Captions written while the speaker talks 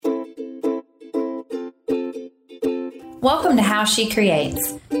Welcome to How She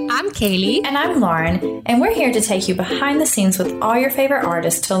Creates. I'm Kaylee. And I'm Lauren, and we're here to take you behind the scenes with all your favorite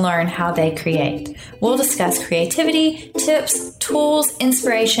artists to learn how they create. We'll discuss creativity, tips, tools,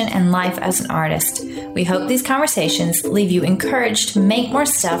 inspiration, and life as an artist. We hope these conversations leave you encouraged to make more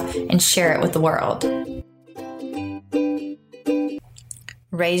stuff and share it with the world.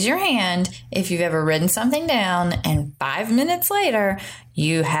 Raise your hand if you've ever written something down and 5 minutes later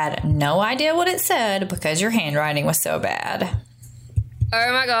you had no idea what it said because your handwriting was so bad.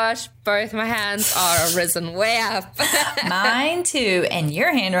 Oh my gosh, both my hands are risen way up. Mine too, and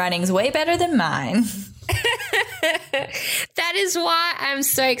your handwriting's way better than mine. That is why I'm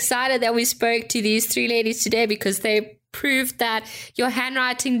so excited that we spoke to these three ladies today, because they proved that your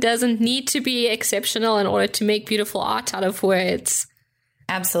handwriting doesn't need to be exceptional in order to make beautiful art out of words.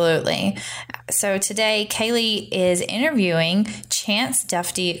 Absolutely. So today, Kaylee is interviewing Chance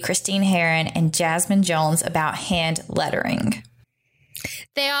Dufty, Christine Herron, and Jasmine Jones about hand lettering.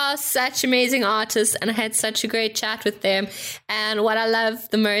 They are such amazing artists, and I had such a great chat with them. And what I love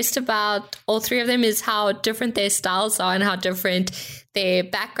the most about all three of them is how different their styles are and how different their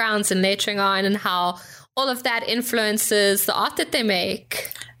backgrounds and lettering are, and how all of that influences the art that they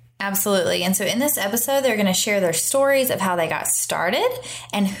make. Absolutely. And so in this episode, they're going to share their stories of how they got started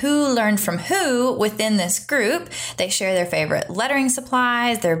and who learned from who within this group. They share their favorite lettering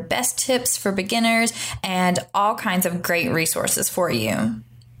supplies, their best tips for beginners, and all kinds of great resources for you.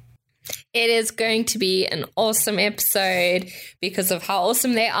 It is going to be an awesome episode because of how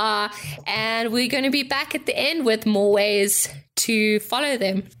awesome they are. And we're going to be back at the end with more ways to follow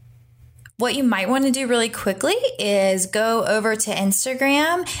them. What you might want to do really quickly is go over to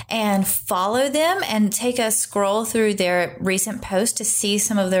Instagram and follow them and take a scroll through their recent posts to see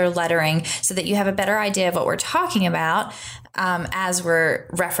some of their lettering so that you have a better idea of what we're talking about as we're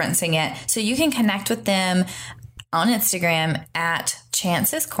referencing it. So you can connect with them on Instagram at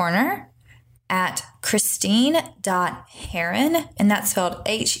Chance's Corner, at Christine.Herron, and that's spelled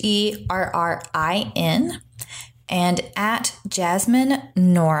Herrin, and at Jasmine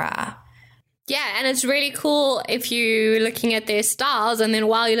Nora. Yeah, and it's really cool if you're looking at their styles, and then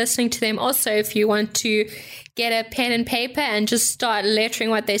while you're listening to them also, if you want to get a pen and paper and just start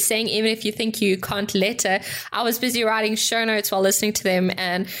lettering what they're saying, even if you think you can't letter. I was busy writing show notes while listening to them,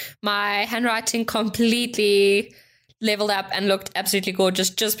 and my handwriting completely leveled up and looked absolutely gorgeous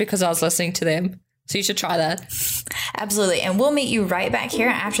just because I was listening to them. So you should try that. Absolutely. And we'll meet you right back here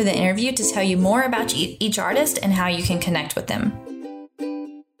after the interview to tell you more about each artist and how you can connect with them.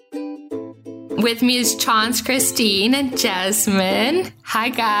 With me is Chance, Christine, and Jasmine. Hi,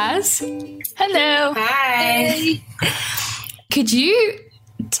 guys. Hello. Hi. Could you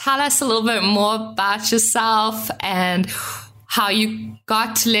tell us a little bit more about yourself and how you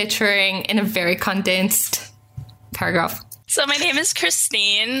got to lettering in a very condensed paragraph? So my name is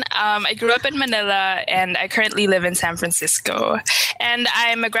Christine. I grew up in Manila, and I currently live in San Francisco. And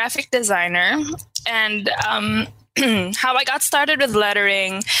I'm a graphic designer. And how I got started with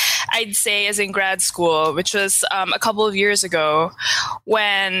lettering, I'd say, is in grad school, which was a couple of years ago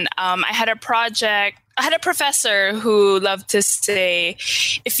when I had a project. I had a professor who loved to say,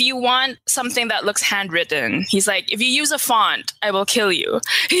 if you want something that looks handwritten, he's like, if you use a font, I will kill you.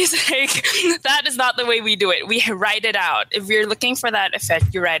 He's like, that is not the way we do it. We write it out. If you're looking for that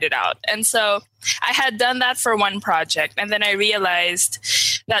effect, you write it out. And so I had done that for one project. And then I realized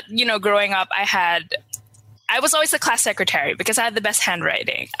that, growing up, I was always the class secretary because I had the best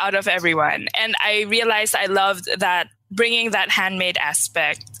handwriting out of everyone. And I realized I loved that, bringing that handmade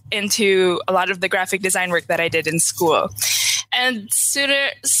aspect into a lot of the graphic design work that I did in school. And soon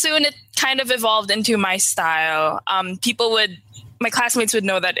it kind of evolved into my style. My classmates would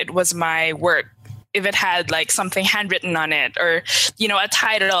know that it was my work if it had like something handwritten on it, or, a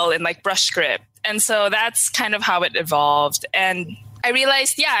title in like brush script. And so that's kind of how it evolved. And I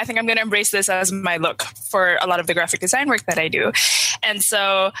realized, I think I'm going to embrace this as my look for a lot of the graphic design work that I do. And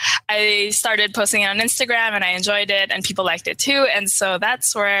so I started posting it on Instagram, and I enjoyed it, and people liked it too. And so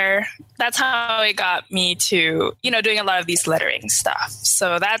that's how it got me to, doing a lot of these lettering stuff.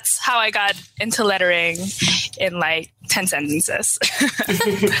 So that's how I got into lettering in like 10 sentences.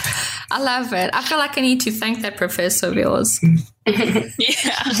 I love it. I feel like I need to thank that professor of yours.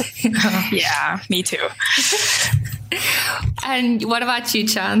 Yeah, me too. And what about you,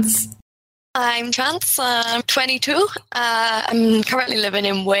 Chance? I'm Chance. I'm 22. I'm currently living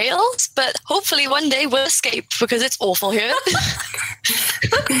in Wales, but hopefully one day we'll escape because it's awful here.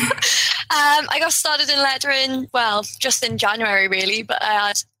 I got started in lettering, just in January, really, but I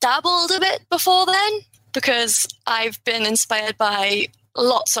had dabbled a bit before then because I've been inspired by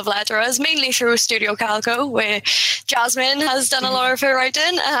lots of letterers, mainly through Studio Calico, where Jasmine has done a lot of her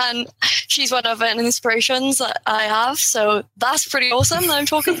writing, and she's one of the inspirations that I have. So that's pretty awesome that I'm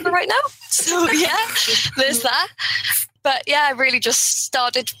talking to her right now. So yeah, there's that. But yeah, I really just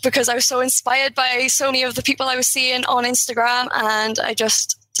started because I was so inspired by so many of the people I was seeing on Instagram, and I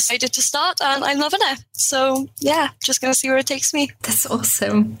just decided to start, and I'm loving it. So yeah, just going to see where it takes me. That's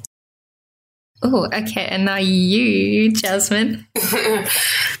awesome. Oh, okay. And now you, Jasmine.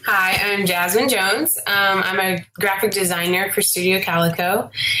 Hi, I'm Jasmine Jones. I'm a graphic designer for Studio Calico,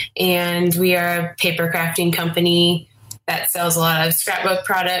 and we are a paper crafting company that sells a lot of scrapbook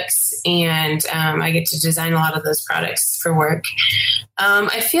products, and I get to design a lot of those products for work.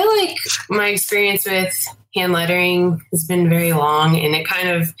 I feel like my experience with hand lettering has been very long, and it kind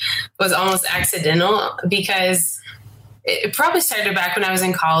of was almost accidental because it probably started back when I was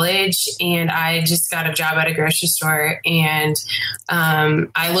in college, and I just got a job at a grocery store, and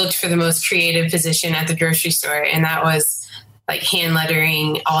I looked for the most creative position at the grocery store, and that was like hand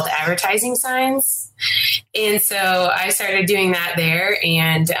lettering all the advertising signs. And so I started doing that there,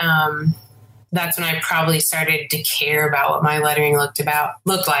 and that's when I probably started to care about what my lettering looked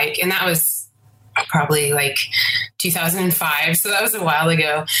like, and that was probably like 2005. So that was a while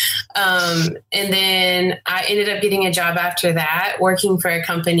ago. And then I ended up getting a job after that, working for a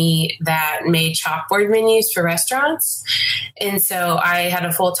company that made chalkboard menus for restaurants. And so I had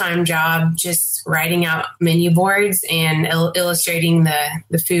a full-time job just writing out menu boards and illustrating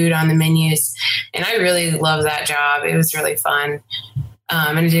the food on the menus. And I really loved that job. It was really fun.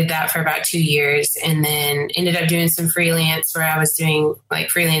 And I did that for about 2 years, and then ended up doing some freelance where I was doing like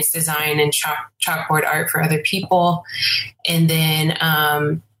freelance design and chalkboard art for other people. And then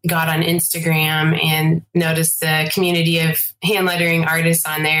got on Instagram and noticed the community of hand lettering artists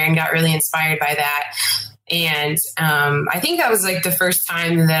on there and got really inspired by that. And I think that was like the first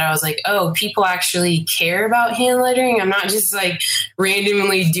time that I was like, oh, people actually care about hand lettering. I'm not just like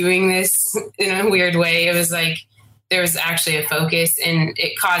randomly doing this in a weird way. It was like, there was actually a focus, and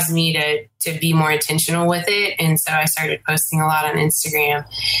it caused me to be more intentional with it. And so I started posting a lot on Instagram,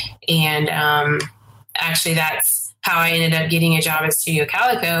 and actually that's how I ended up getting a job at Studio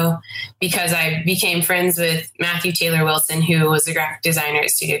Calico, because I became friends with Matthew Taylor Wilson, who was a graphic designer at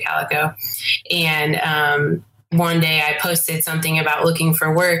Studio Calico. And one day I posted something about looking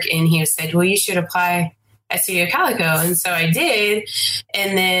for work, and he said, well, you should apply at Studio Calico. And so I did.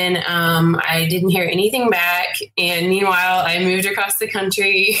 And then I didn't hear anything back. And meanwhile, I moved across the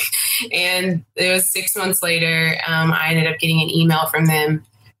country, and it was 6 months later, I ended up getting an email from them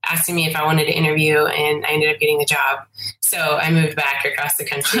asking me if I wanted to interview, and I ended up getting the job. So I moved back across the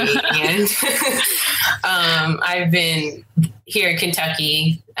country, and I've been here in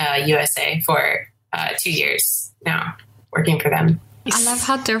Kentucky, USA for 2 years now, working for them. I love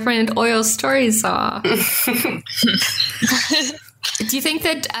how different all your stories are. Do you think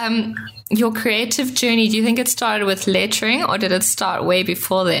that your creative journey, do you think it started with lettering, or did it start way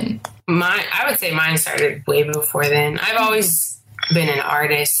before then? I would say mine started way before then. I've always been an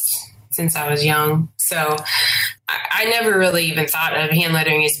artist since I was young. So I never really even thought of hand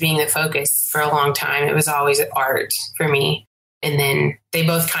lettering as being the focus for a long time. It was always art for me. And then they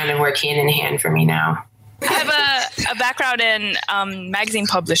both kind of work hand in hand for me now. I have a background in magazine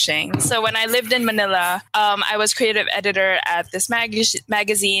publishing. So when I lived in Manila, I was creative editor at this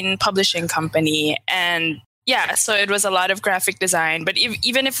magazine publishing company. And yeah, so it was a lot of graphic design. But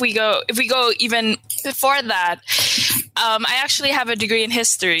even if we go even before that, I actually have a degree in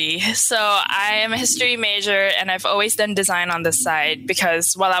history. So I am a history major, and I've always done design on the side,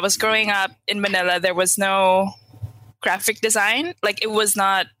 because while I was growing up in Manila, there was no graphic design. Like, it was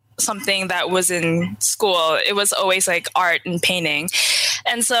not something that was in school. It was always like art and painting.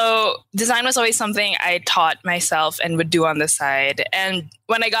 And so design was always something I taught myself and would do on the side. And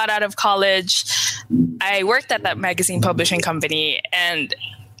when I got out of college, I worked at that magazine publishing company, and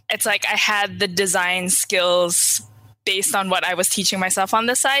it's like I had the design skills based on what I was teaching myself on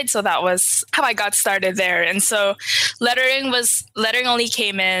the side. So that was how I got started there. And so lettering only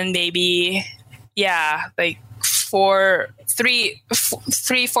came in maybe, like 4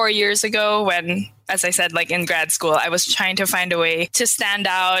 years ago, when, as I said, like in grad school, I was trying to find a way to stand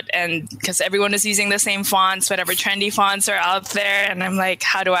out, and because everyone is using the same fonts, whatever trendy fonts are out there. And I'm like,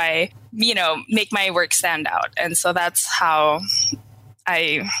 how do I, make my work stand out? And so that's how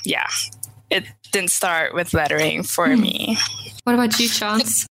it didn't start with lettering for me. What about you,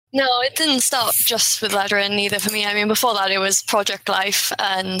 Chance? No, it didn't start just with lettering either for me. I mean, before that, it was project life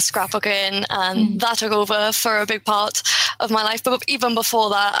and scrapbooking, and that took over for a big part of my life. But even before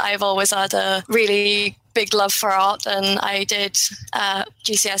that, I've always had a really big love for art, and I did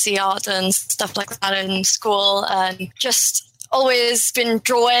GCSE art and stuff like that in school, and just always been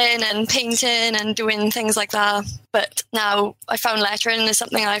drawing and painting and doing things like that. But now I found lettering is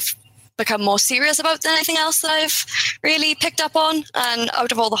something I've become more serious about than anything else that I've really picked up on. And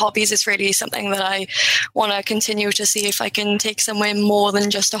out of all the hobbies, it's really something that I want to continue to see if I can take somewhere more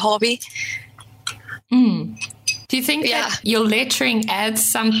than just a hobby. Do you think that your lettering adds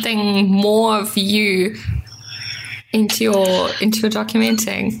something more of you into your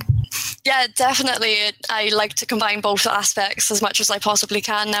documenting? Yeah, definitely. I like to combine both aspects as much as I possibly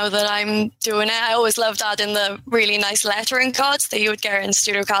can now that I'm doing it. I always loved adding the really nice lettering cards that you would get in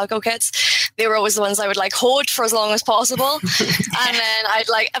Studio Calico kits. They were always the ones I would like hoard for as long as possible. And then I'd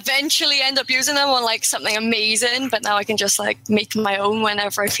like eventually end up using them on like something amazing. But now I can just like make my own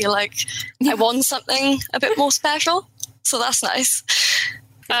whenever I feel like I want something a bit more special. So that's nice.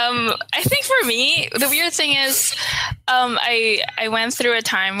 I think for me, the weird thing is I went through a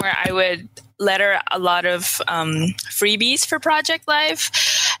time where I would letter a lot of freebies for Project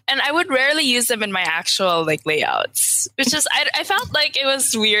Life, and I would rarely use them in my actual like layouts, which is I felt like it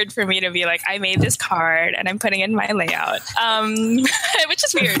was weird for me to be like, I made this card and I'm putting it in my layout, which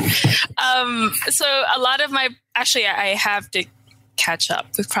is weird. So a lot of my, actually I have to catch up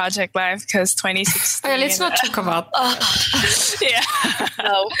with Project Life because 2016. Okay, let's not talk about yeah.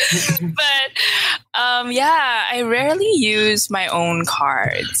 No. But yeah, I rarely use my own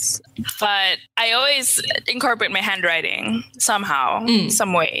cards, but I always incorporate my handwriting somehow,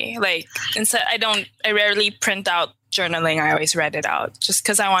 some way. Like instead, I rarely print out journaling. I always write it out just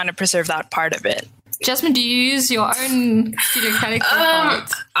because I want to preserve that part of it. Jasmine, do you use your own Studio Calico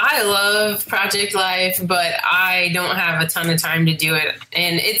cards? I love Project Life, but I don't have a ton of time to do it.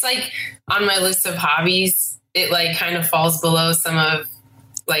 And it's like on my list of hobbies, it like kind of falls below some of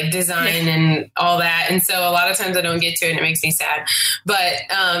like design and all that. And so a lot of times I don't get to it and it makes me sad. But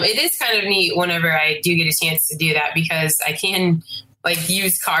it is kind of neat whenever I do get a chance to do that because I can like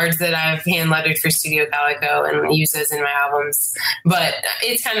use cards that I've hand lettered for Studio Calico and use those in my albums. But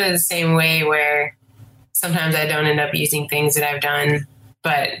it's kind of the same way where sometimes I don't end up using things that I've done,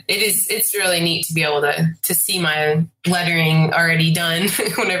 but it's really neat to be able to see my lettering already done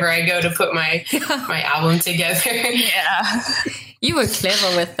whenever I go to put my album together. Yeah. You were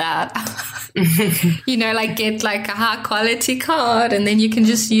clever with that. You know, like get like a high quality card and then you can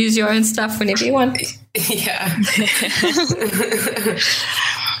just use your own stuff whenever you want. Yeah.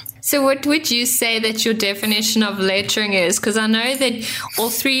 So what would you say that your definition of lettering is? Because I know that all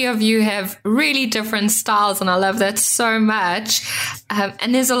three of you have really different styles, and I love that so much.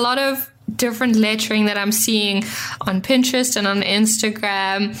 And there's a lot of different lettering that I'm seeing on Pinterest and on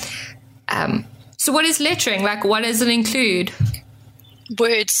Instagram. So what is lettering? Like, what does it include?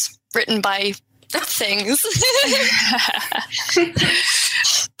 Words written by things.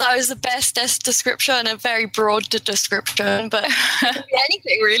 That was the best description, a very broad description, but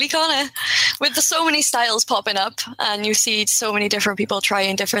anything really, can't it? With so many styles popping up and you see so many different people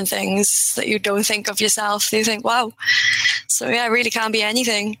trying different things that you don't think of yourself, you think, wow. So yeah, it really can be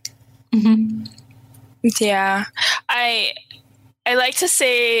anything. Mm-hmm. Yeah. I like to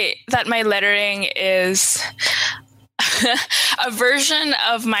say that my lettering is a version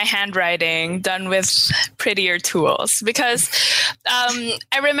of my handwriting done with prettier tools, because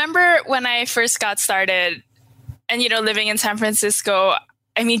I remember when I first got started and, living in San Francisco,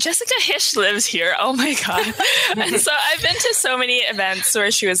 I mean, Jessica Hish lives here. Oh my God. And so I've been to so many events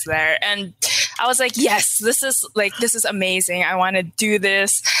where she was there and I was like, yes, this is amazing. I want to do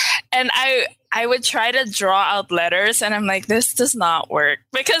this. And I would try to draw out letters and I'm like, this does not work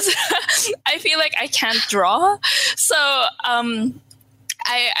because I feel like I can't draw. So I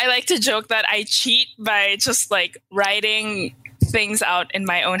like to joke that I cheat by just like writing things out in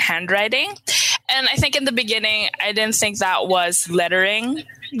my own handwriting. And I think in the beginning, I didn't think that was lettering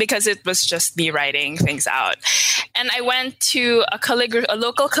because it was just me writing things out. And I went to a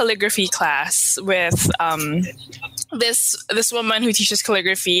local calligraphy class with this woman who teaches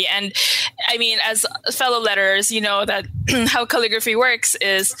calligraphy. And I mean, as fellow letterers, you know that how calligraphy works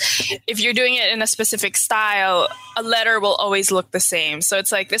is if you're doing it in a specific style, a letter will always look the same. So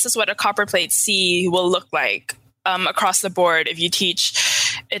it's like, this is what a copperplate C will look like across the board. If you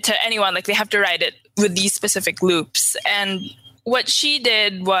teach it to anyone, like they have to write it with these specific loops. And what she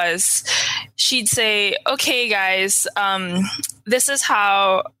did was she'd say, okay, guys, this is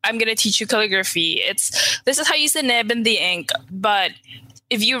how I'm going to teach you calligraphy. This is how you use the nib and the ink. But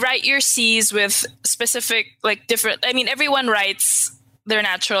if you write your C's with specific, like different, I mean, everyone writes their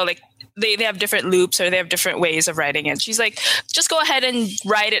natural, like they have different loops or they have different ways of writing it. She's like, just go ahead and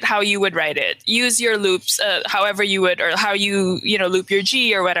write it how you would write it. Use your loops however you would, or how you loop your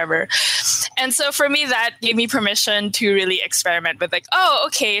G or whatever. And so for me, that gave me permission to really experiment with like, oh,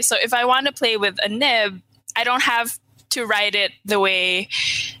 okay, so if I want to play with a nib, I don't have to write it the way,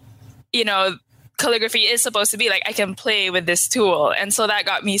 calligraphy is supposed to be. Like, I can play with this tool. And so that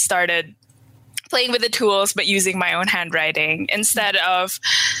got me started playing with the tools, but using my own handwriting instead of,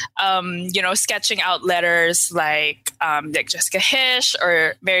 sketching out letters like Jessica Hische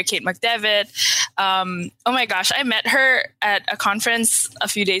or Mary Kate McDevitt. Oh my gosh, I met her at a conference a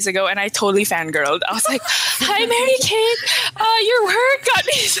few days ago and I totally fangirled. I was like, hi, Mary Kate, your work got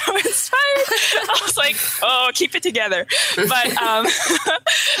me so inspired. I was like, oh, keep it together. But, but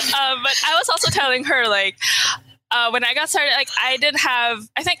I was also telling her, like, when I got started, like, I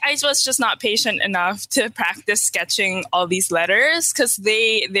think I was just not patient enough to practice sketching all these letters because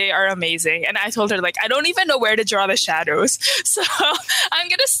they are amazing. And I told her, like, I don't even know where to draw the shadows. So I'm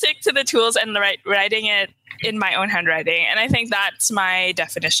going to stick to the tools and writing it in my own handwriting. And I think that's my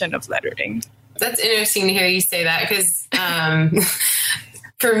definition of lettering. That's interesting to hear you say that because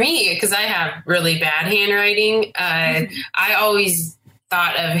for me, because I have really bad handwriting, I always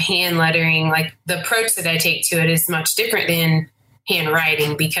thought of hand lettering, like the approach that I take to it is much different than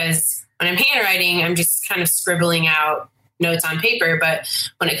handwriting, because when I'm handwriting, I'm just kind of scribbling out notes on paper. But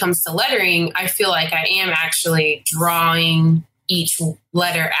when it comes to lettering, I feel like I am actually drawing each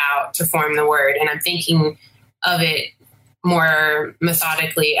letter out to form the word. And I'm thinking of it more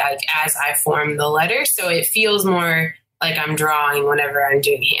methodically, like as I form the letter. So it feels more like I'm drawing whenever I'm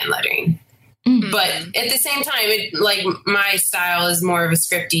doing hand lettering. Mm-hmm. But at the same time, my style is more of a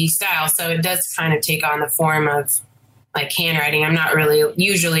scripty style. So it does kind of take on the form of like handwriting. I'm not really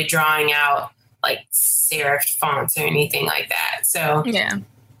usually drawing out like serif fonts or anything like that. So yeah,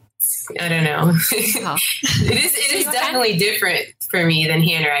 I don't know. It is definitely different for me than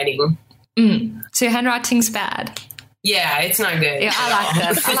handwriting. So your handwriting's bad. Yeah, it's not good. Yeah, I like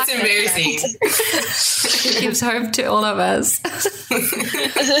that. It's embarrassing. It gives hope to all of us.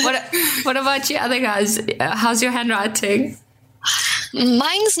 What about you other guys? How's your handwriting?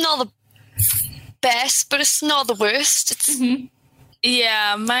 Mine's not the best, but it's not the worst. It's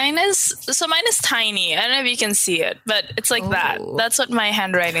Yeah, mine is tiny. I don't know if you can see it, but it's like that. That's what my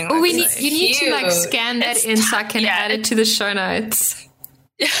handwriting looks like. You need to like scan that in so I can add it to the show notes.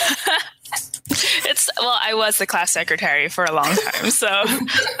 I was the class secretary for a long time, so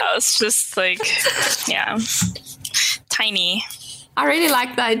I was just like, yeah, tiny. I really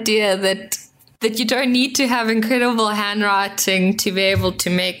like the idea that you don't need to have incredible handwriting to be able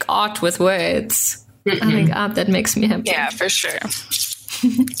to make art with words. Mm-hmm. I think that makes me happy. Yeah, for sure.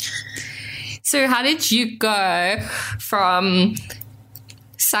 So how did you go from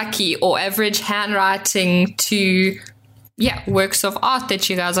sucky or average handwriting to works of art that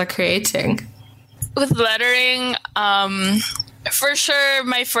you guys are creating? With lettering, for sure,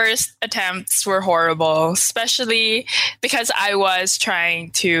 my first attempts were horrible, especially because I was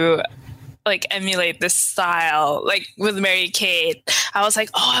trying to like emulate this style. Like with Mary Kate, I was like,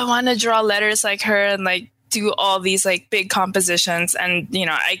 oh, I want to draw letters like her and like do all these like big compositions. And,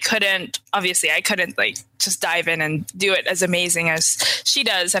 I couldn't like just dive in and do it as amazing as she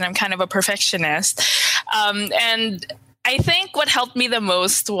does. And I'm kind of a perfectionist. And I think what helped me the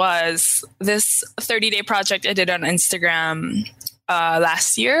most was this 30-day project I did on Instagram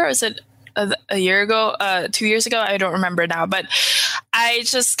last year. Or is it a year ago, 2 years ago? I don't remember now. But I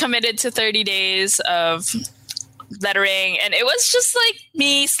just committed to 30 days of lettering. And it was just like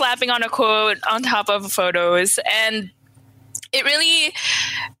me slapping on a quote on top of photos. And it really,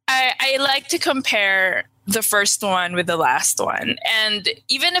 I like to compare the first one with the last one. And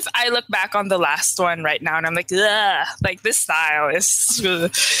even if I look back on the last one right now and I'm like, ugh, like this style is,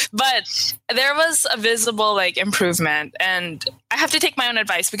 ugh. But there was a visible like improvement. And I have to take my own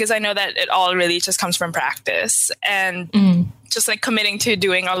advice because I know that it all really just comes from practice and just like committing to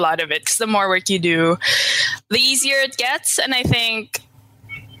doing a lot of it. Because the more work you do, the easier it gets. And I think,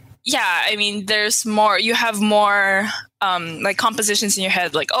 there's more, you have more like compositions in your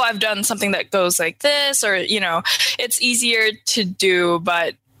head, like, oh, I've done something that goes like this, or, it's easier to do.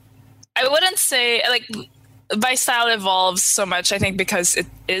 But I wouldn't say like my style evolves so much, I think, because it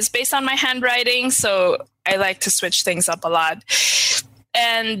is based on my handwriting. So I like to switch things up a lot.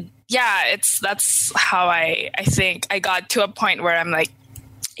 And that's how I think I got to a point where I'm like,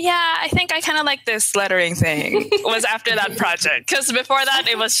 yeah, I think I kind of like this lettering thing was after that project. Because before that,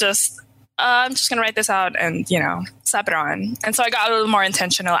 it was just, I'm just going to write this out and, slap it on. And so I got a little more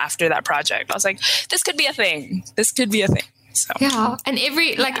intentional after that project. I was like, this could be a thing. This could be a thing. So Yeah. And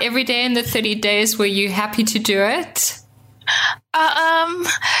every day in the 30 days, were you happy to do it?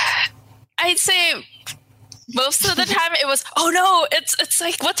 I'd say most of the time it was, oh no, it's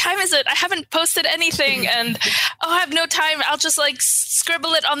like, what time is it? I haven't posted anything, and I have no time. I'll just like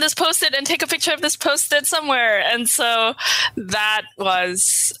scribble it on this Post-it and take a picture of this Post-it somewhere. And so that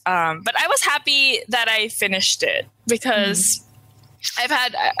was, but I was happy that I finished it, because I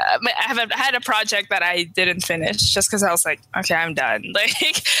had a project that I didn't finish just because I was like, okay, I'm done.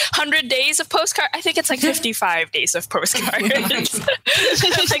 Like 100 days of postcard. I think it's like 55 days of postcards. I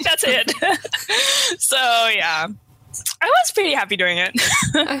think that's it. So yeah, I was pretty happy doing it.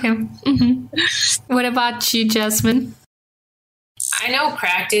 Okay. Mm-hmm. What about you, Jasmine? I know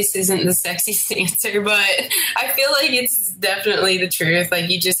practice isn't the sexiest answer, but I feel like it's definitely the truth. Like,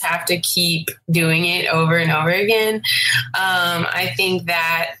 you just have to keep doing it over and over again. I think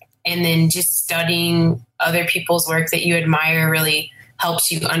that, and then just studying other people's work that you admire really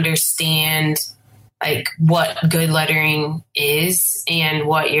helps you understand like what good lettering is and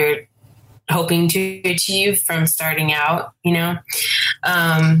what you're hoping to achieve from starting out, you know?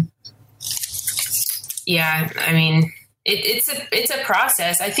 Yeah, I mean, it's a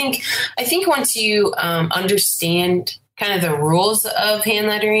process. I think once you understand kind of the rules of hand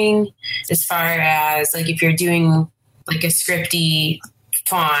lettering, as far as like if you're doing like a scripty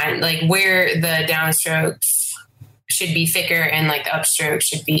font, like where the downstrokes should be thicker and like the upstroke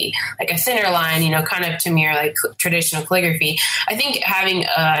should be like a thinner line, you know, kind of to mirror like traditional calligraphy. I think having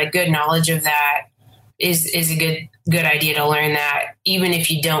a good knowledge of that is a good idea to learn that, even if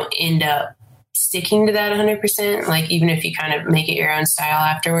you don't end up sticking to that 100%, like even if you kind of make it your own style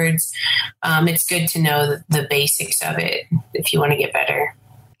afterwards, it's good to know the basics of it if you want to get better.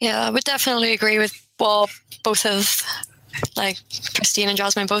 Yeah, I would definitely agree with what both of, like Christine and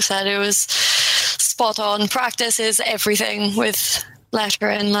Jasmine both said. It was spot on. Practice is everything with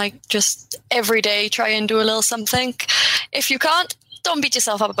lettering. Like, just every day try and do a little something. If you can't, don't beat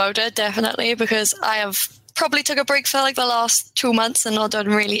yourself up about it, definitely, because I have probably took a break for like the last 2 months and not done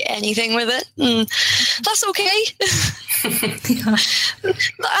really anything with it. That's okay.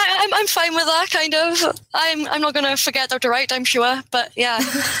 I'm fine with that, kind of. I'm not going to forget how to write, I'm sure. But yeah,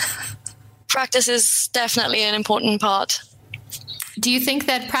 practice is definitely an important part. Do you think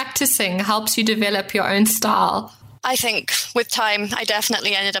that practicing helps you develop your own style? I think with time, I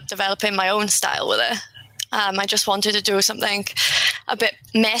definitely ended up developing my own style with it. I just wanted to do something a bit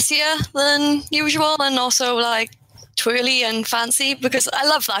messier than usual, and also like twirly and fancy, because I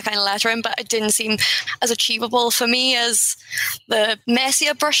love that kind of lettering, but it didn't seem as achievable for me as the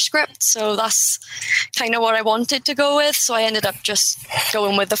messier brush script. So that's kind of what I wanted to go with. So I ended up just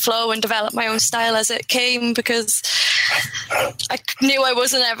going with the flow and develop my own style as it came, because I knew I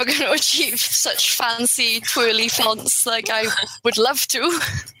wasn't ever going to achieve such fancy twirly fonts. Like, I would love to,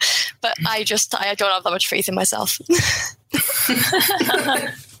 but I don't have that much faith in myself.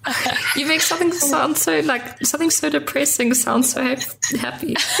 You make something sound so like something so depressing sound so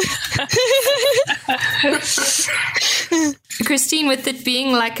happy. Christine, with it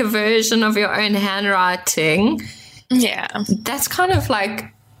being like a version of your own handwriting, yeah, that's kind of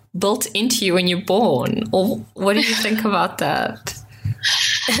like built into you when you're born. Or what do you think about that?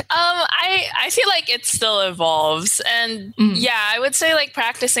 I feel like it still evolves, and yeah, I would say like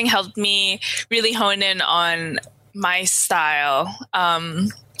practicing helped me really hone in on my style.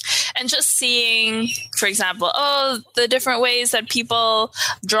 And just seeing, for example, the different ways that people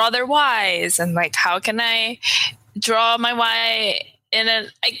draw their Ys, and like, how can I draw my Y in a,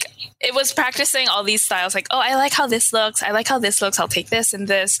 like, it was practicing all these styles, like, I like how this looks. I like how this looks. I'll take this and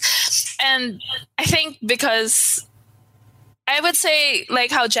this. And I think because I would say, like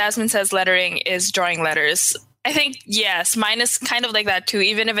how Jasmine says lettering is drawing letters, I think, yes, mine is kind of like that too,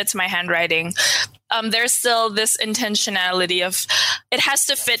 even if it's my handwriting. There's still this intentionality of it has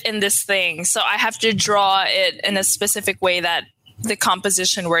to fit in this thing. So I have to draw it in a specific way that the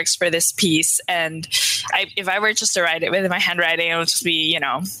composition works for this piece. And if I were just to write it with my handwriting, it would just be,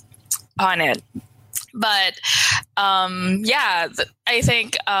 on it. But yeah, I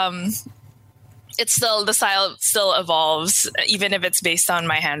think it's still, the style still evolves, even if it's based on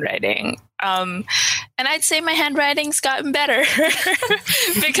my handwriting. And I'd say my handwriting's gotten better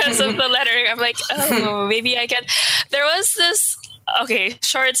because of the lettering. I'm like, maybe I can. There was this,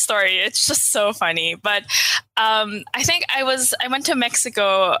 short story. It's just so funny. But I think I went to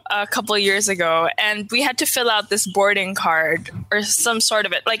Mexico a couple of years ago, and we had to fill out this boarding card or some sort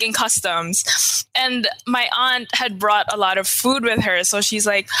of it, like in customs. And my aunt had brought a lot of food with her. So she's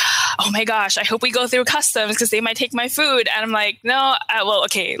like, oh my gosh, I hope we go through customs because they might take my food. And I'm like, no,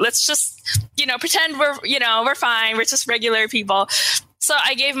 let's just, pretend we're fine. We're just regular people. So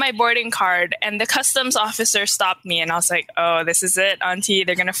I gave my boarding card, and the customs officer stopped me, and I was like, oh, this is it, Auntie.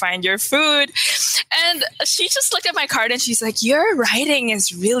 They're going to find your food. And she just looked at my card, and she's like, your writing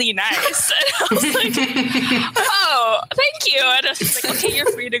is really nice. And I was like, oh, thank you. And she's like, okay,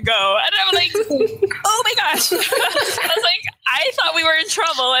 you're free to go. And I'm like, oh my gosh. I was like, I thought we were in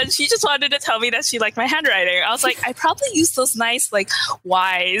trouble, and she just wanted to tell me that she liked my handwriting. I was like, I probably used those nice, like,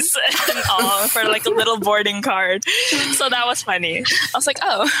 Y's and all for, like, a little boarding card. So that was funny. I was like,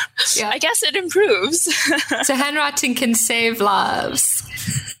 oh, yeah. I guess it improves. So handwriting can save lives.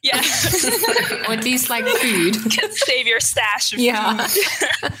 Yeah. Or at least like food. Can save your stash of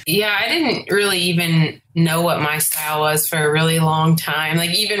food. Yeah, I didn't really even know what my style was for a really long time.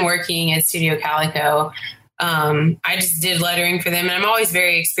 Like even working at Studio Calico, I just did lettering for them. And I'm always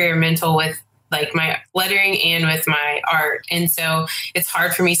very experimental with like my lettering and with my art. And so it's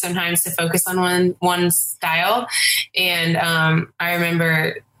hard for me sometimes to focus on one style. And I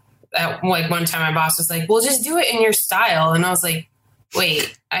remember at like one time my boss was like, well, just do it in your style. And I was like,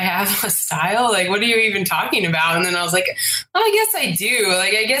 wait, I have a style? Like, what are you even talking about? And then I was like, oh, I guess I do.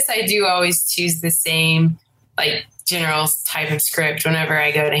 Like, I guess I do always choose the same like general type of script whenever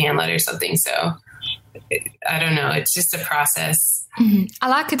I go to hand letter something. So I don't know. It's just a process. Mm-hmm. I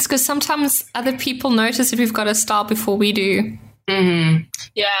like it because sometimes other people notice if we've got a style before we do. Mm-hmm.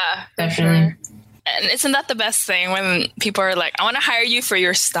 Yeah, definitely. Sure. And isn't that the best thing when people are like, I want to hire you for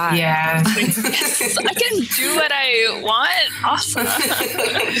your style? Yeah. Like, yes, I can do what I want. Awesome.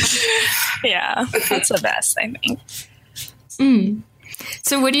 Yeah, that's the best, I think.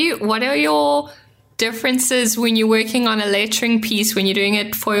 So what are your differences when you're working on a lettering piece, when you're doing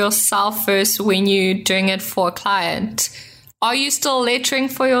it for yourself versus when you're doing it for a client? Are you still lettering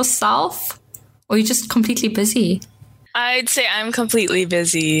for yourself or are you just completely busy? I'd say I'm completely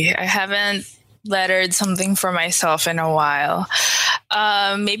busy. I haven't lettered something for myself in a while.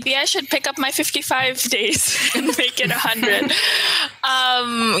 Maybe I should pick up my 55 days and make it 100.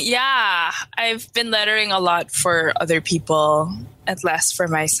 Yeah, I've been lettering a lot for other people and less for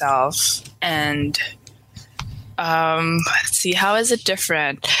myself. And let's see, how is it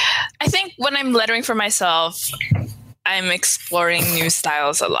different? I think when I'm lettering for myself, I'm exploring new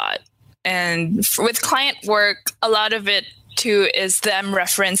styles a lot. And with client work, a lot of it too is them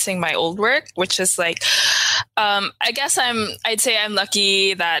referencing my old work, which is like, I'd say I'm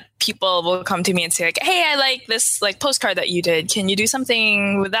lucky that people will come to me and say like, hey, I like this like postcard that you did. Can you do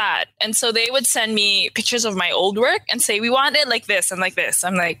something with that? And so they would send me pictures of my old work and say, we want it like this and like this.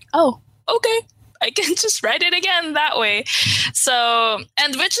 I'm like, oh, okay. I can just write it again that way. So,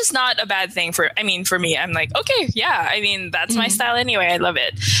 and which is not a bad thing for me. I'm like, okay, yeah. I mean, that's my style anyway. I love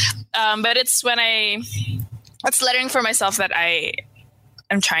it. But it's when it's lettering for myself that I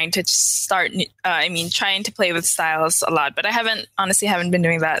am trying to start, trying to play with styles a lot, but I honestly haven't been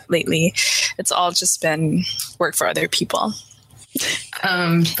doing that lately. It's all just been work for other people.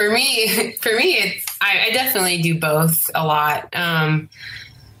 For me, I definitely do both a lot.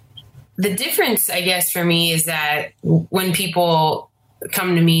 The difference, I guess, for me is that when people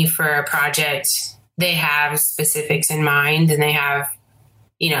come to me for a project, they have specifics in mind and they have,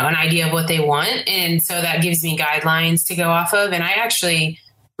 an idea of what they want. And so that gives me guidelines to go off of. And I actually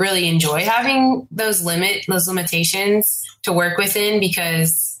really enjoy having those limitations to work within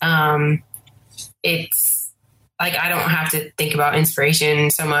because it's like I don't have to think about inspiration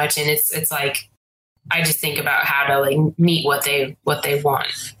so much. And it's like I just think about how to like meet what they want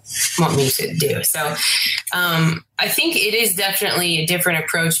me to do. So I think it is definitely a different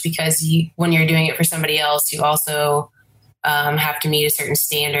approach because when you're doing it for somebody else, you also have to meet a certain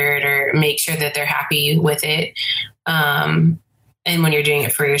standard or make sure that they're happy with it. And when you're doing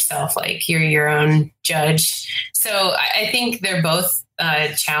it for yourself, like you're your own judge. So I think they're both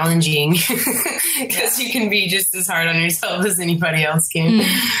challenging because you can be just as hard on yourself as anybody else can.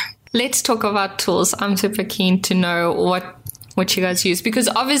 Let's talk about tools. I'm super keen to know what you guys use, because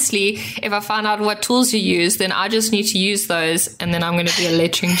obviously if I find out what tools you use, then I just need to use those and then I'm going to be a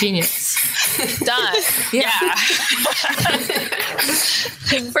lettering genius. Done. Yeah.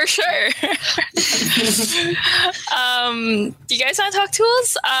 For sure. Do you guys want to talk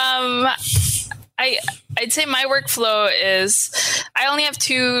tools? I'd say my workflow is, I only have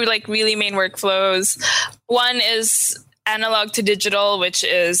two like really main workflows. One is analog to digital, which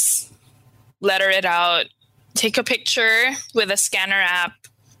is letter it out, take a picture with a scanner app,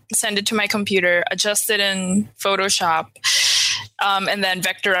 send it to my computer, adjust it in Photoshop, and then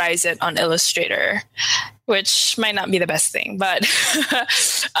vectorize it on Illustrator. which might not be the best thing, but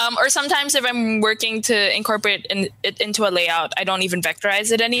or sometimes if I'm working to incorporate it into a layout, I don't even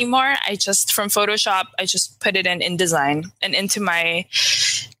vectorize it anymore. I just, from Photoshop, I just put it in InDesign and into my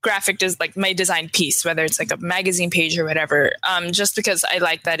graphic, like my design piece, whether it's like a magazine page or whatever, just because I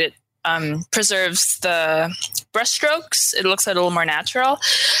like that it preserves the brushstrokes. It looks a little more natural.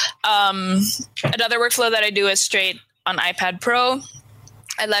 Another workflow that I do is straight on iPad Pro.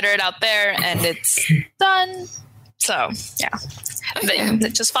 I letter it out there and it's done. So yeah, Okay.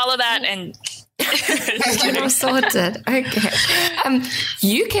 just follow that and All sorted. Okay.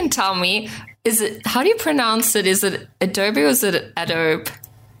 You can tell me, how do you pronounce it? Is it Adobe or is it Adobe?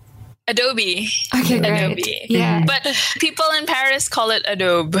 Adobe. Okay, great. Adobe. Yeah. But people in Paris call it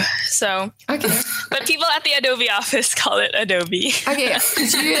Adobe. So, Okay. but people at the Adobe office call it Adobe. Okay.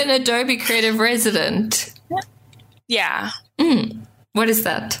 Because you're an Adobe Creative Resident. Yeah. What is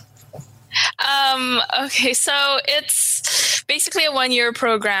that? Okay, so it's basically a 1-year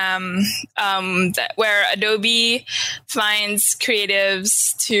program where Adobe finds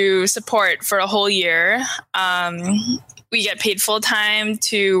creatives to support for a whole year. We get paid full time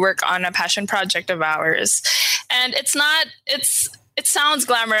to work on a passion project of ours. And it sounds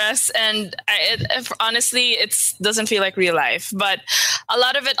glamorous, and honestly, it doesn't feel like real life. But a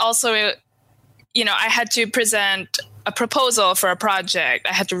lot of it also, I had to present a proposal for a project.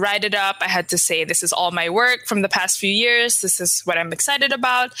 I had to write it up. I had to say, this is all my work from the past few years. This is what I'm excited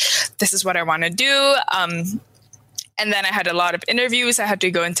about. This is what I want to do. And then I had a lot of interviews. I had to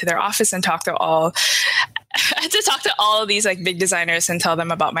go into their office and talk to all of these like big designers and tell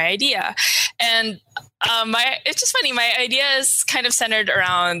them about my idea. And it's just funny. My idea is kind of centered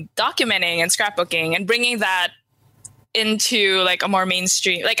around documenting and scrapbooking and bringing that into like a more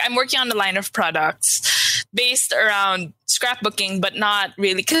mainstream, like I'm working on a line of products based around scrapbooking, but not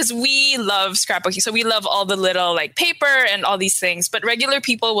really, because we love scrapbooking. So we love all the little like paper and all these things, but regular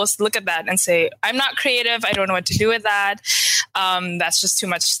people will look at that and say, I'm not creative. I don't know what to do with that. That's just too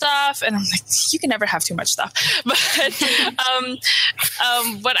much stuff. And I'm like, you can never have too much stuff. But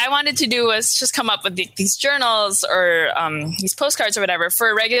what I wanted to do was just come up with these journals or these postcards or whatever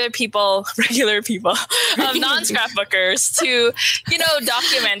for regular people, non-scrapbookers to,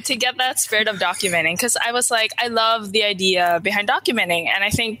 document, to get that spirit of documenting. Because I was like, I love the idea behind documenting. And I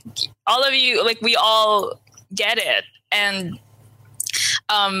think all of you, like, we all get it. And,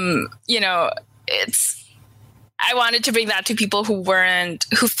 I wanted to bring that to people who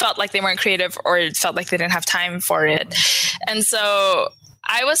felt like they weren't creative or felt like they didn't have time for it. And so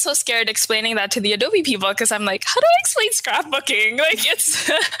I was so scared explaining that to the Adobe people, because I'm like, how do I explain scrapbooking? Like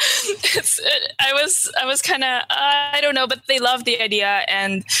I was kind of, I don't know, but they love the idea,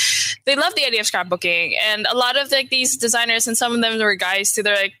 and they love the idea of scrapbooking. And a lot of like these designers, and some of them were guys too,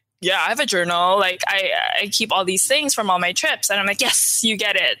 they're like, yeah, I have a journal. Like I keep all these things from all my trips. And I'm like, yes, you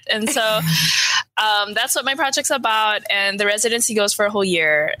get it. And so that's what my project's about. And the residency goes for a whole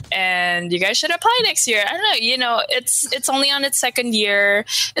year. And you guys should apply next year. I don't know, it's only on its second year.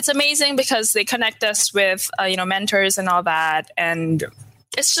 It's amazing because they connect us with, mentors and all that. And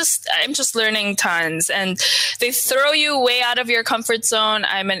I'm just learning tons. And they throw you way out of your comfort zone.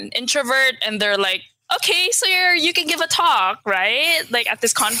 I'm an introvert, and they're like, okay, so you can give a talk, right? Like at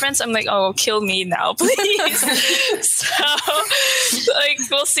this conference, I'm like, oh, kill me now, please. So, like,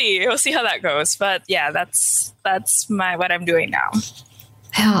 we'll see how that goes. But yeah, that's what I'm doing now.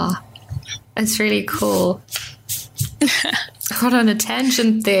 Yeah, it's really cool. I got on a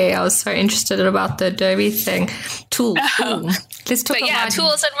tangent there. I was so interested about the Adobe thing. Tools. Ooh. Let's talk about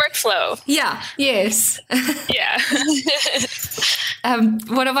tools and workflow. Yeah. Yes. Yeah.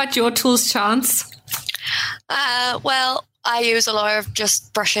 What about your tools, Chance? Well, I use a lot of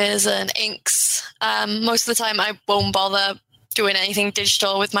just brushes and inks. Most of the time, I won't bother doing anything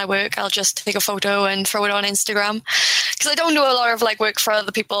digital with my work. I'll just take a photo and throw it on Instagram, because I don't do a lot of like work for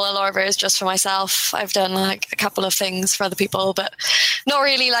other people. A lot of it is just for myself. I've done like a couple of things for other people, but not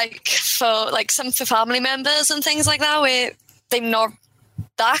really like for family members and things like that, where they're not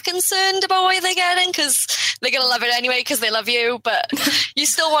that concerned about what they're getting, because they're going to love it anyway because they love you, but you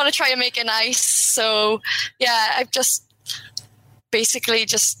still want to try and make it nice. So yeah, I've just basically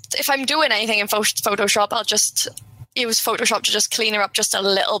if I'm doing anything in Photoshop, I'll just use Photoshop to just clean her up just a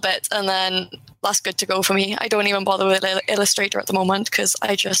little bit, and then that's good to go for me. I don't even bother with Illustrator at the moment because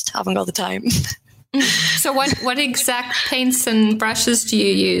I just haven't got the time. So what exact paints and brushes do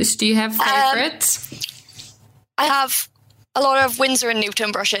you use? Do you have favorites? I have a lot of Winsor &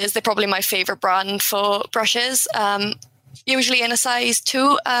 Newton brushes. They're probably my favorite brand for brushes. Usually in a size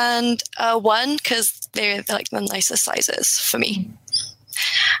 2 and 1, because they're like the nicest sizes for me.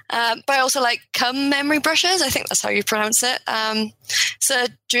 But I also like Cum memory brushes. I think that's how you pronounce it. It's a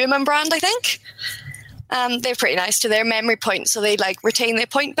German brand, I think. They're pretty nice to their memory point, so they like retain their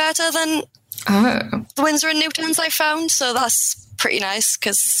point better than the Winsor & Newtons I found. So that's pretty nice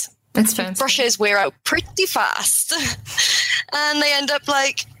because That's fancy. brushes wear out pretty fast, and they end up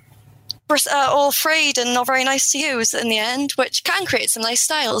like all frayed and not very nice to use in the end, which can create some nice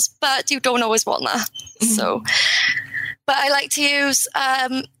styles, but you don't always want that. So, but I like to use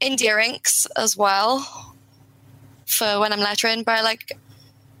India inks as well for when I'm lettering. But I like,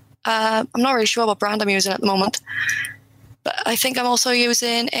 I'm not really sure what brand I'm using at the moment, but I think I'm also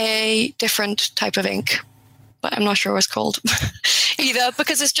using a different type of ink, but I'm not sure what it's called either,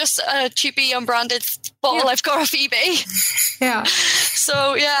 because it's just a cheapy unbranded bottle I've got off eBay. Yeah.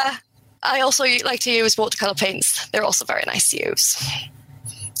 So yeah, I also like to use watercolor paints. They're also very nice to use.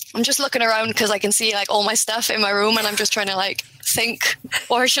 I'm just looking around because I can see like all my stuff in my room, and I'm just trying to like think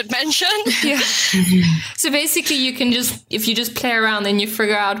what I should mention. Yeah. So basically you can just, if you just play around, then you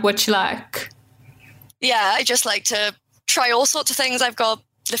figure out what you like. Yeah, I just like to try all sorts of things. I've got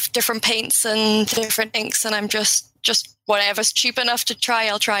different paints and different inks, and I'm just whatever's cheap enough to try,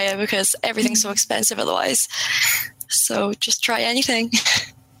 I'll try it, because everything's so expensive otherwise. So just try anything.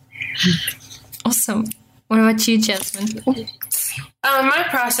 Awesome. What about you, Jasmine? My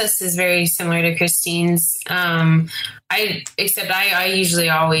process is very similar to Christine's. I usually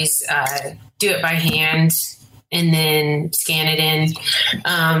always do it by hand and then scan it in.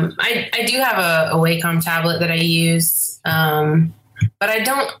 I do have a Wacom tablet that I use, but I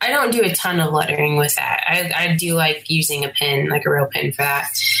don't do a ton of lettering with that. I do like using a pen, like a real pen, for that.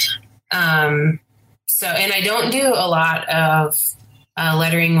 And I don't do a lot of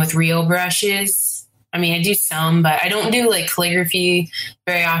lettering with real brushes. I mean, I do some, but I don't do like calligraphy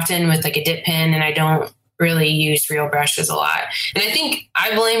very often with like a dip pen, and I don't really use real brushes a lot. And I think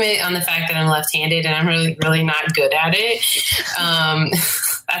I blame it on the fact that I'm left-handed and I'm really, really not good at it.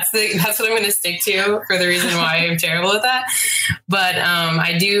 That's what I'm going to stick to for the reason why I'm terrible at that. But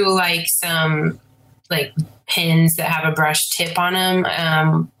I do like some like pens that have a brush tip on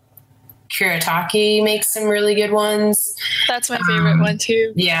them. Kuretake makes some really good ones. That's my favorite one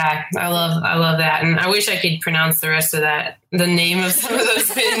too. Yeah, I love that. And I wish I could pronounce the rest of that, the name of some of those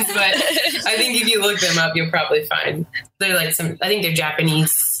pins, but I think if you look them up, you'll probably find they're like I think they're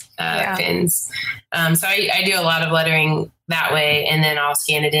Japanese pins. So I do a lot of lettering that way, and then I'll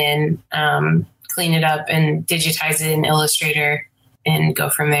scan it in, clean it up, and digitize it in Illustrator and go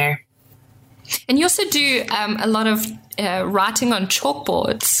from there. And you also do a lot of writing on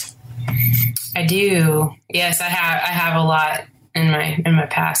chalkboards. I do. Yes, I have a lot in my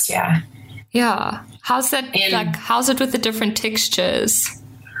past. Yeah. Yeah. How's that? How's it with the different textures?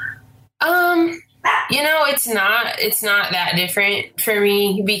 It's not that different for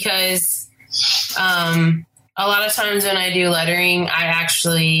me, because a lot of times when I do lettering, I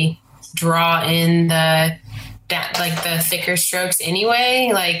actually draw in the thicker strokes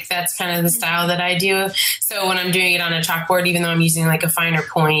anyway. Like that's kind of the style that I do. So when I'm doing it on a chalkboard, even though I'm using like a finer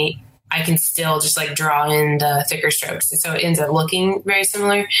point, I can still just like draw in the thicker strokes. So it ends up looking very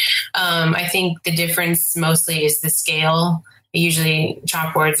similar. I think the difference mostly is the scale. Usually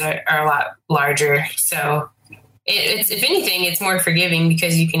chalkboards are a lot larger. So it's, if anything, it's more forgiving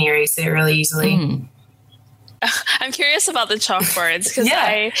because you can erase it really easily. Mm. I'm curious about the chalkboards because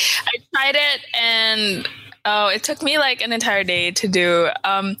I tried it and it took me like an entire day to do.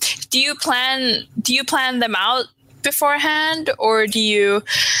 Do you plan them out beforehand, or do you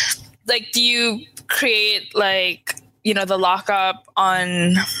create like, the lockup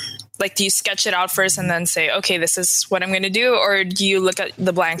on, like, do you sketch it out first and then say, okay, this is what I'm going to do? Or do you look at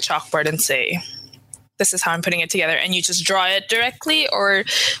the blank chalkboard and say, this is how I'm putting it together, and you just draw it directly? Or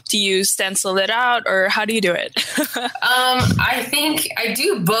do you stencil it out, or how do you do it? I think I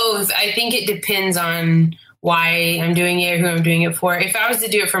do both. I think it depends on why I'm doing it, who I'm doing it for. If I was to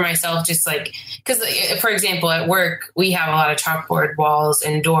do it for myself, just like, because for example, at work, we have a lot of chalkboard walls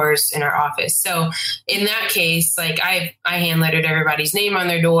and doors in our office. So in that case, like I hand lettered everybody's name on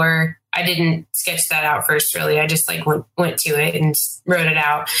their door. I didn't sketch that out first, really. I just like went to it and wrote it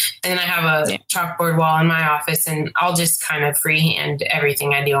out. And then I have a chalkboard wall in my office, and I'll just kind of freehand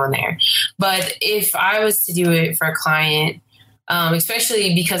everything I do on there. But if I was to do it for a client,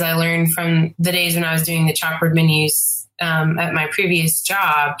 especially because I learned from the days when I was doing the chalkboard menus at my previous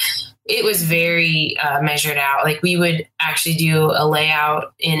job, it was very measured out. Like we would actually do a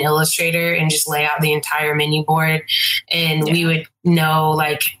layout in Illustrator and just lay out the entire menu board. And we would know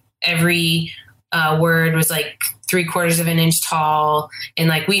like every word was like 3/4 of an inch tall. And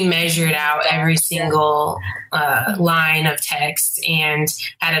like we measured out every single line of text and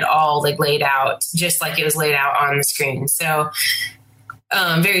had it all like laid out just like it was laid out on the screen. So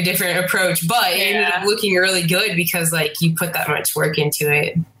very different approach, but it ended up looking really good because like you put that much work into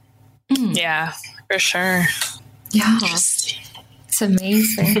it. Yeah, for sure. Yeah. It's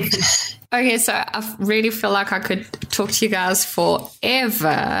amazing. Okay, so I really feel like I could talk to you guys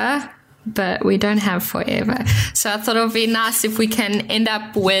forever, but we don't have forever. So I thought it would be nice if we can end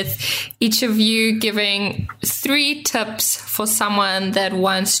up with each of you giving 3 tips for someone that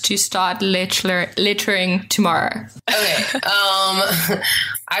wants to start lettering tomorrow. Okay.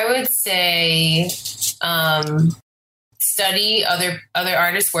 I would say study other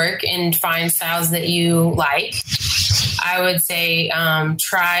artists' work and find styles that you like. I would say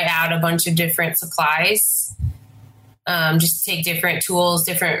try out a bunch of different supplies. Just take different tools,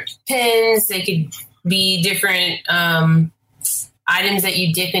 different pens. They could be different items that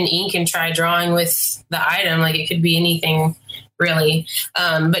you dip in ink and try drawing with the item. Like it could be anything really.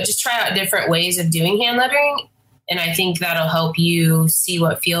 But just try out different ways of doing hand lettering. And I think that'll help you see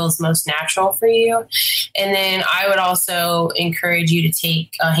what feels most natural for you. And then I would also encourage you to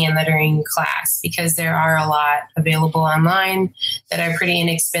take a hand lettering class because there are a lot available online that are pretty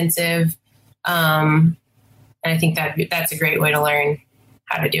inexpensive. And I think that's a great way to learn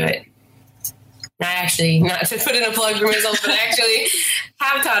how to do it. And I actually, not to put in a plug for myself, but I actually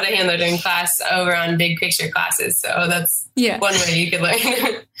have taught a hand lettering class over on Big Picture Classes. So that's one way you could learn.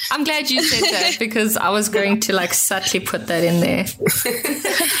 I'm glad you said that because I was going to like subtly put that in there.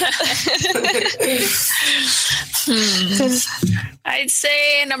 I'd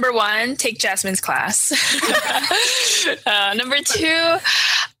say number 1, take Jasmine's class. Number 2,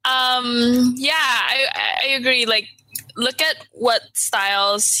 I agree. Like, look at what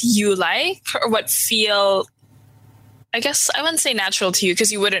styles you like or what feel, I guess I wouldn't say natural to you because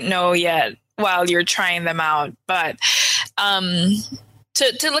you wouldn't know yet while you're trying them out. But to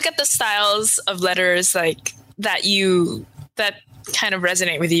look at the styles of letters like that kind of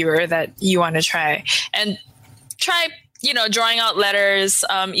resonate with you or that you want to try, and try, drawing out letters,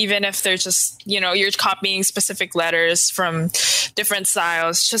 even if they're just, you're copying specific letters from different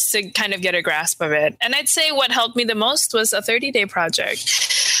styles just to kind of get a grasp of it. And I'd say what helped me the most was a 30-day project.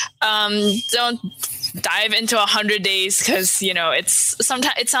 Don't dive into 100 days because,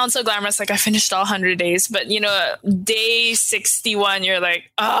 sometimes it sounds so glamorous, like I finished all 100 days, but, day 61, you're like,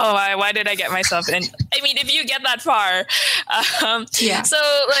 oh, why did I get myself in? I mean, if you get that far. So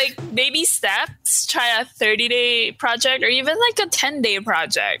like baby steps, try a 30-day project or even like a 10-day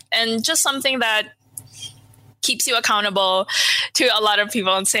project, and just something that keeps you accountable to a lot of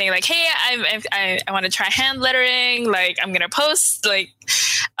people and saying like, hey, I want to try hand lettering. Like I'm going to post, like,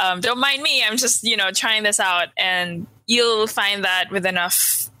 don't mind me. I'm just, trying this out. And you'll find that with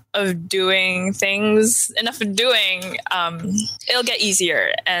enough of doing, it'll get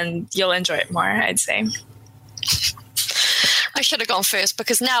easier and you'll enjoy it more, I'd say. I should have gone first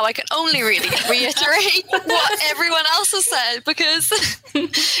because now I can only really reiterate what everyone else has said because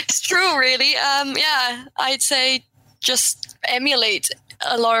it's true, really. I'd say just emulate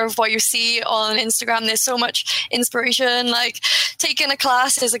a lot of what you see on Instagram. There's so much inspiration. Like taking a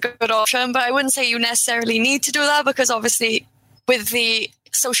class is a good option, but I wouldn't say you necessarily need to do that because obviously with the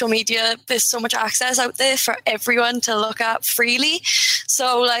social media, there's so much access out there for everyone to look at freely.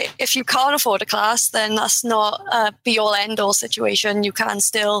 So like if you can't afford a class, then that's not a be all end all situation. You can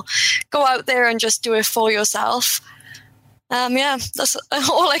still go out there and just do it for yourself. That's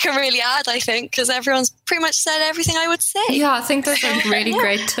all I can really add, I think, because everyone's pretty much said everything I would say. Yeah, I think those are really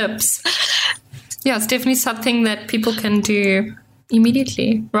great tips. Yeah, it's definitely something that people can do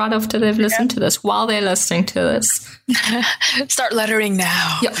immediately, right after they've listened to this, while they're listening to this. Start lettering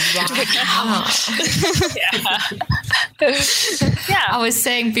now. Yeah, I was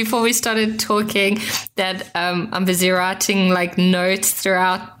saying before we started talking that I'm busy writing like notes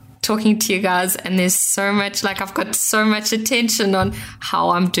throughout talking to you guys, and there's so much, like I've got so much attention on how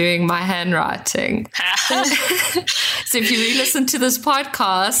I'm doing my handwriting. So if you re-listen to this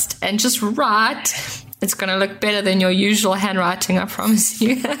podcast and just write, it's going to look better than your usual handwriting, I promise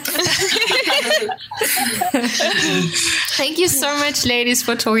you. Thank you so much, ladies,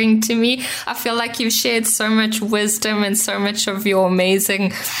 for talking to me. I feel like you've shared so much wisdom and so much of your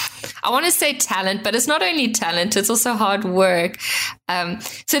amazing, I want to say talent, but it's not only talent, it's also hard work.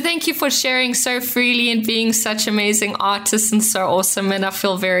 So thank you for sharing so freely and being such amazing artists and so awesome. And I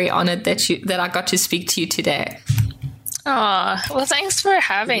feel very honored that I got to speak to you today. Oh, well, thanks for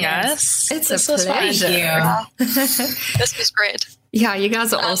having us. It's a pleasure. This was great. Yeah, you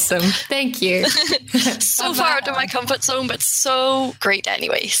guys are awesome. Thank you. So far out of my comfort zone, but so great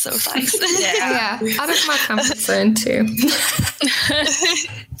anyway. So thanks. Yeah, out of my comfort zone too.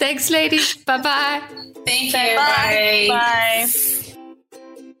 Thanks, ladies. Bye-bye. Thank you. Bye. Bye.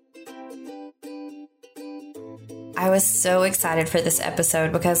 I was so excited for this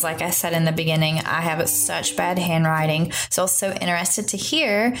episode because, like I said in the beginning, I have such bad handwriting. So I was so interested to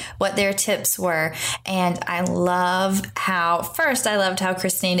hear what their tips were. And I loved how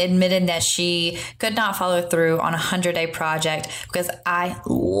Christine admitted that she could not follow through on a 100-day project, because I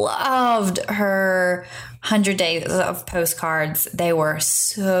loved her 100 days of postcards. They were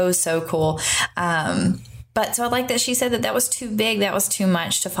so, so cool. But so I like that she said that was too big, that was too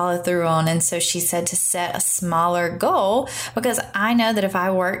much to follow through on. And so she said to set a smaller goal, because I know that if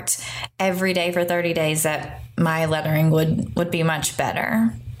I worked every day for 30 days, that my lettering would be much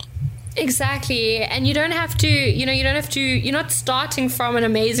better. Exactly. And you don't have to, you're not starting from an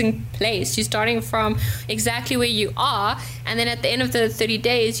amazing place. You're starting from exactly where you are. And then at the end of the 30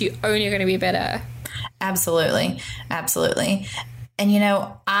 days, you're only going to be better. Absolutely. Absolutely. And,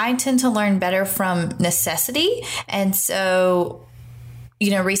 I tend to learn better from necessity. And so,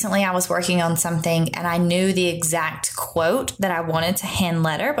 recently I was working on something and I knew the exact quote that I wanted to hand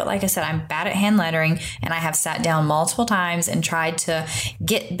letter. But like I said, I'm bad at hand lettering, and I have sat down multiple times and tried to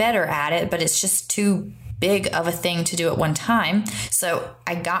get better at it, but it's just too big of a thing to do at one time. So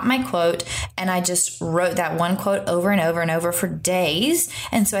I got my quote and I just wrote that one quote over and over and over for days.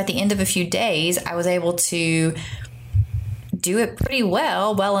 And so at the end of a few days, I was able to do it pretty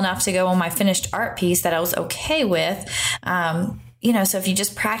well enough to go on my finished art piece that I was okay with. So if you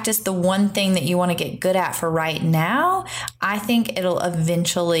just practice the one thing that you want to get good at for right now, I think it'll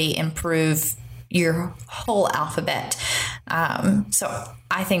eventually improve your whole alphabet. So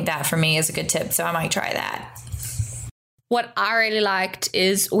I think that for me is a good tip. So I might try that. What I really liked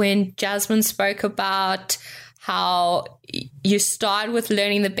is when Jasmine spoke about how you start with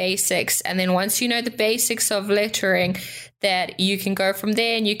learning the basics, and then once you know the basics of lettering, that you can go from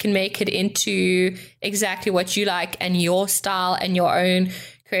there and you can make it into exactly what you like and your style and your own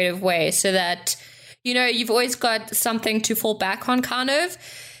creative way, so that, you've always got something to fall back on, kind of.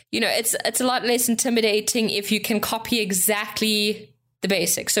 It's a lot less intimidating if you can copy exactly the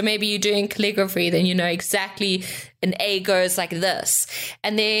basics. So maybe you're doing calligraphy, then you know exactly an A goes like this.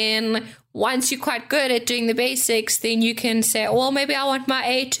 And then once you're quite good at doing the basics, then you can say, well, maybe I want my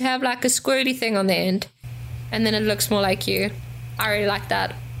A to have like a squirrely thing on the end. And then it looks more like you. I really like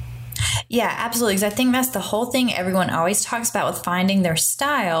that. Yeah, absolutely. Because I think that's the whole thing everyone always talks about with finding their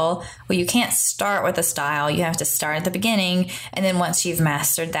style. Well, you can't start with a style. You have to start at the beginning. And then once you've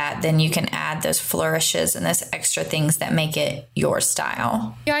mastered that, then you can add those flourishes and those extra things that make it your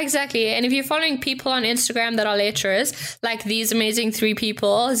style. Yeah, exactly. And if you're following people on Instagram that are letterers, like these amazing 3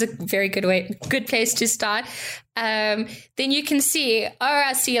 people, is a very good place to start. Then you can see,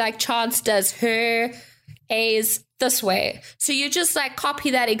 I see like Chance does her A's this way. So you just like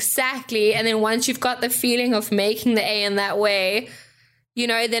copy that exactly. And then once you've got the feeling of making the A in that way,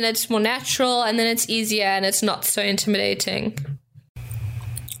 then it's more natural, and then it's easier and it's not so intimidating.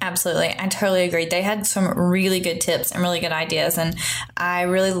 Absolutely. I totally agree. They had some really good tips and really good ideas. And I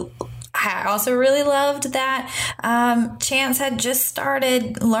also really loved that Chance had just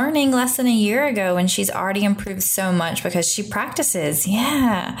started learning less than a year ago, and she's already improved so much because she practices.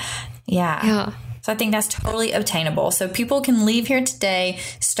 Yeah. So I think that's totally obtainable. So people can leave here today,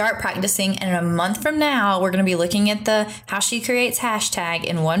 start practicing, and in a month from now, we're going to be looking at the How She Creates hashtag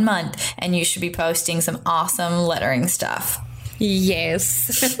in 1 month, and you should be posting some awesome lettering stuff.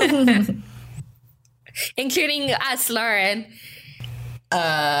 Yes. Including us, Lauren.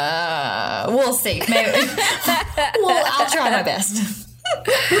 We'll see. Maybe. I'll try my best.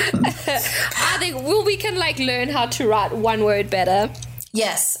 I think we can learn how to write one word better.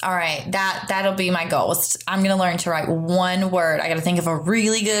 Yes. All right. That'll be my goal. I'm going to learn to write one word. I got to think of a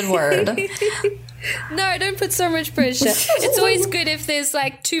really good word. No, don't put so much pressure. It's always good if there's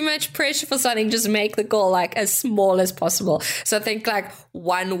too much pressure for something, just make the goal as small as possible. So I think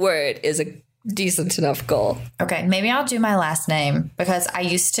one word is a decent enough goal. Okay, maybe I'll do my last name, because I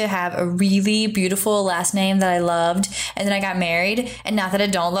used to have a really beautiful last name that I loved, and then I got married, and not that I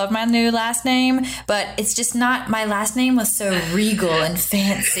don't love my new last name, but it's just not, my last name was so regal and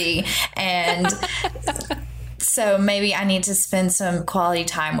fancy, and so maybe I need to spend some quality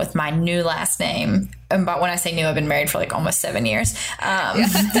time with my new last name. But when I say new, I've been married for almost 7 years.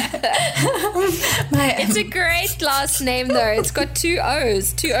 It's a great last name, though. It's got 2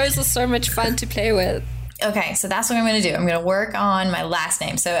 O's. 2 O's are so much fun to play with. Okay, so that's what I'm going to do. I'm going to work on my last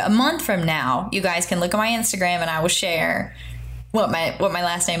name. So a month from now, you guys can look at my Instagram and I will share what my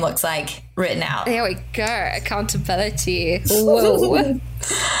last name looks like written out. There we go. Accountability. Whoa.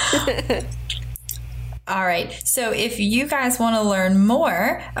 All right. So if you guys want to learn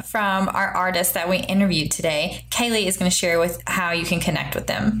more from our artists that we interviewed today, Kaylee is going to share with how you can connect with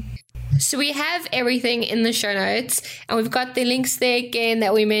them. So we have everything in the show notes, and we've got the links there again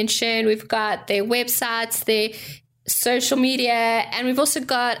that we mentioned. We've got their websites, their social media, and we've also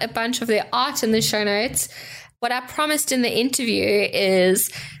got a bunch of their art in the show notes. What I promised in the interview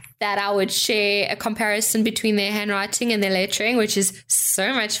is that I would share a comparison between their handwriting and their lettering, which is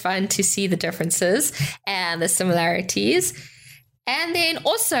so much fun to see the differences and the similarities. And then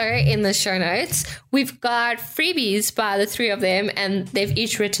also in the show notes, we've got freebies by the three of them, and they've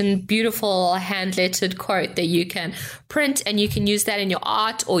each written beautiful hand-lettered quote that you can print, and you can use that in your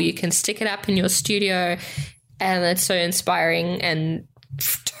art, or you can stick it up in your studio, and it's so inspiring and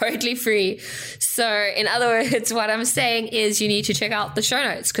totally free. So in other words, what I'm saying is you need to check out the show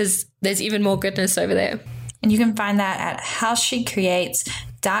notes because there's even more goodness over there. And you can find that at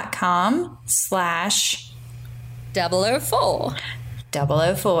howshecreates.com/004.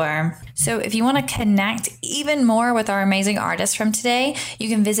 004. So if you want to connect even more with our amazing artists from today, you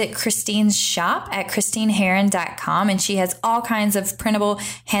can visit Christine's shop at christineheron.com, and she has all kinds of printable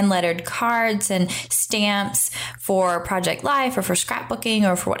hand-lettered cards and stamps for Project Life or for scrapbooking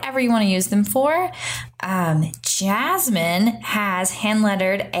or for whatever you want to use them for. Jasmine has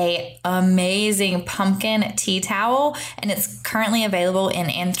hand-lettered a amazing pumpkin tea towel, and it's currently available in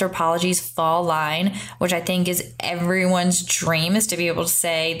Anthropologie's fall line, which I think is everyone's dream, is to be able to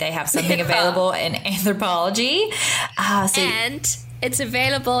say they have something available in Anthropologie. And it's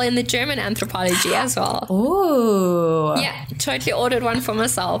available in the German Anthropologie as well. Ooh. Yeah, totally ordered one for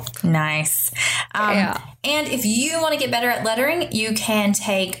myself. Nice. And if you want to get better at lettering, you can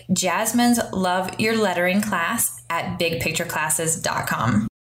take Jasmine's Love Your Lettering class at bigpictureclasses.com.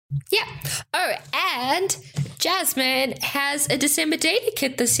 Yeah. Oh, and Jasmine has a December daily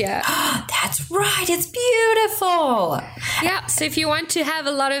kit this year. That's right. It's beautiful. Yeah. So if you want to have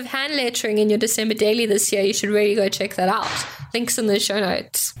a lot of hand lettering in your December daily this year, you should really go check that out. Links in the show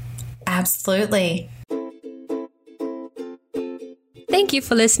notes. Absolutely. Thank you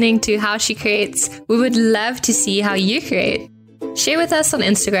for listening to How She Creates. We would love to see how you create. Share with us on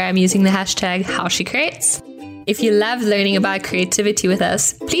Instagram using the hashtag HowSheCreates. If you love learning about creativity with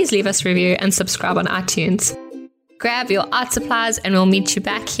us, please leave us a review and subscribe on iTunes. Grab your art supplies and we'll meet you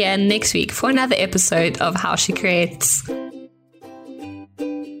back here next week for another episode of How She Creates.